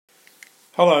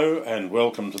Hello and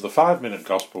welcome to the 5-Minute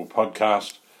Gospel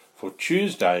podcast for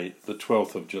Tuesday the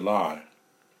 12th of July.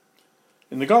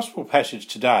 In the Gospel passage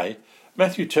today,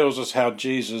 Matthew tells us how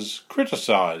Jesus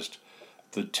criticised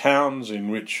the towns in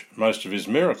which most of his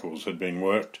miracles had been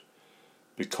worked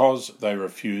because they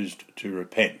refused to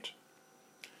repent.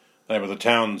 They were the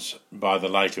towns by the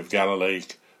Lake of Galilee,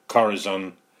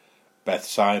 Chorazin,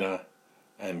 Bethsaida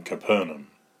and Capernaum.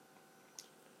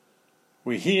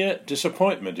 We hear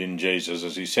disappointment in Jesus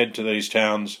as he said to these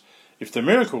towns, "If the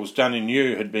miracles done in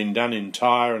you had been done in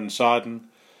Tyre and Sidon,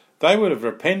 they would have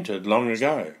repented long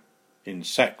ago, in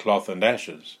sackcloth and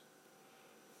ashes."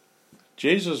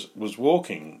 Jesus was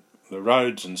walking the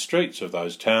roads and streets of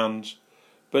those towns,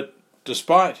 but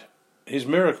despite his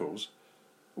miracles,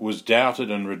 was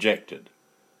doubted and rejected.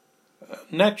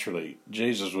 Naturally,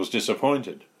 Jesus was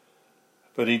disappointed,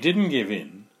 but he didn't give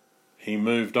in. He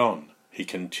moved on. He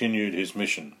continued his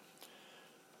mission.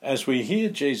 As we hear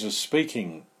Jesus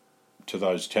speaking to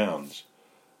those towns,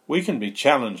 we can be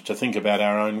challenged to think about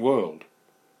our own world,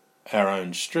 our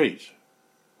own street,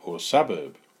 or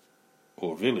suburb,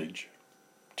 or village,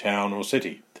 town or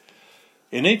city.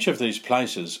 In each of these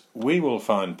places, we will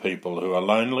find people who are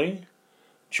lonely,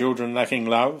 children lacking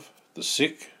love, the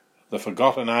sick, the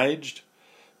forgotten aged,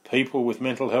 people with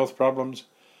mental health problems,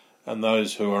 and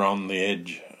those who are on the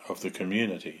edge of the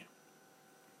community.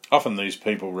 Often these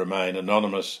people remain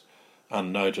anonymous,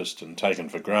 unnoticed and taken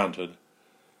for granted.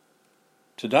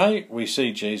 Today we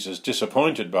see Jesus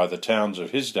disappointed by the towns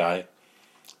of his day,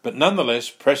 but nonetheless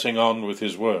pressing on with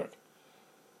his work.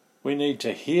 We need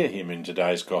to hear him in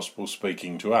today's Gospel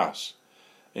speaking to us,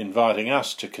 inviting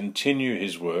us to continue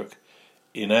his work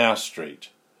in our street,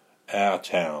 our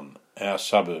town, our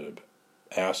suburb,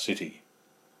 our city.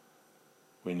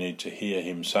 We need to hear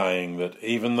him saying that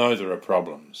even though there are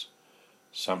problems,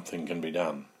 something can be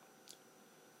done.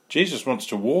 Jesus wants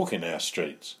to walk in our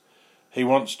streets. He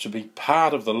wants to be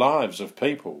part of the lives of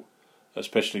people,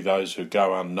 especially those who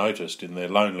go unnoticed in their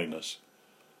loneliness.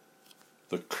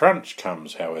 The crunch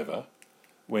comes, however,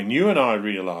 when you and I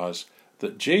realise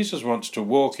that Jesus wants to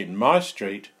walk in my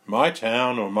street, my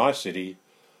town or my city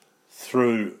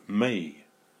through me,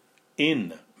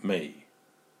 in me.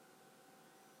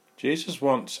 Jesus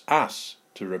wants us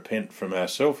to repent from our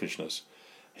selfishness.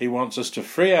 He wants us to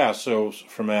free ourselves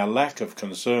from our lack of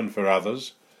concern for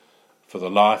others, for the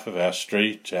life of our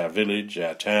street, our village,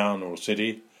 our town or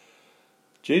city.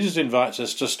 Jesus invites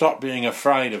us to stop being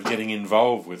afraid of getting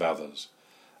involved with others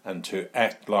and to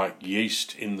act like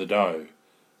yeast in the dough.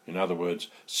 In other words,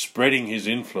 spreading his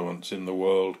influence in the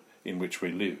world in which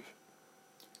we live.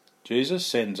 Jesus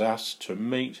sends us to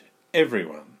meet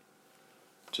everyone,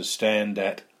 to stand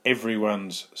at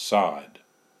everyone's side.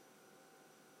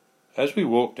 As we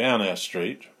walk down our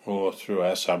street, or through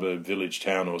our suburb, village,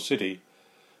 town or city,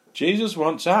 Jesus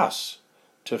wants us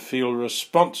to feel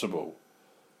responsible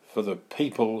for the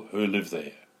people who live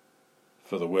there,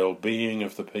 for the well-being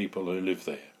of the people who live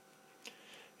there.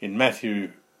 In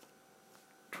Matthew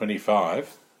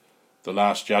 25, the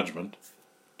Last Judgment,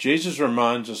 Jesus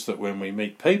reminds us that when we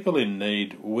meet people in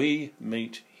need, we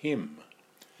meet him.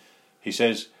 He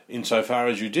says, "Insofar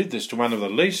as you did this to one of the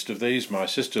least of these, my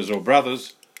sisters or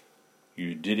brothers,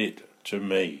 you did it to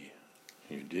me."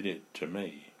 You did it to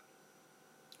me.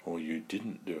 Or you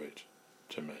didn't do it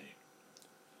to me.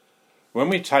 When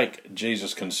we take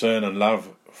Jesus' concern and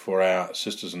love for our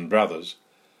sisters and brothers,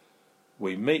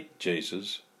 we meet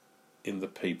Jesus in the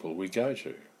people we go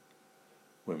to.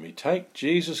 When we take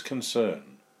Jesus'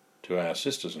 concern to our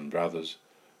sisters and brothers,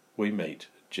 we meet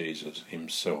Jesus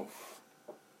himself.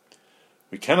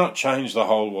 We cannot change the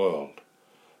whole world,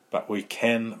 but we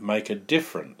can make a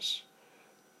difference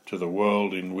to the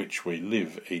world in which we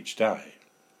live each day.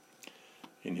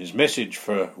 In his message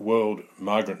for World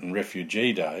Migrant and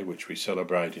Refugee Day, which we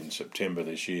celebrate in September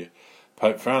this year,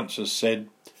 Pope Francis said,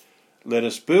 "Let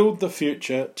us build the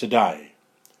future today,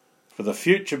 for the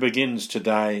future begins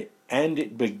today and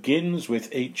it begins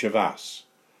with each of us.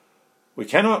 We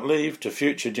cannot leave to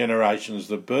future generations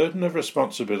the burden of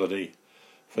responsibility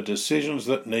for decisions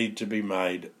that need to be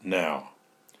made now,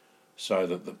 so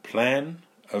that the plan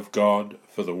of God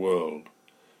for the world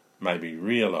may be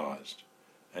realised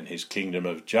and his kingdom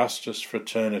of justice,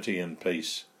 fraternity and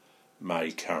peace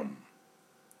may come."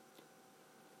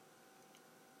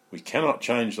 We cannot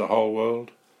change the whole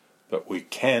world, but we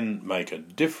can make a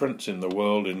difference in the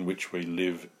world in which we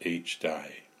live each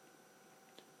day.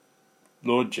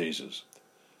 Lord Jesus,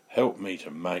 help me to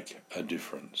make a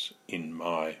difference in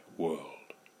my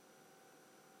world.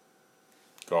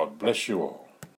 God bless you all.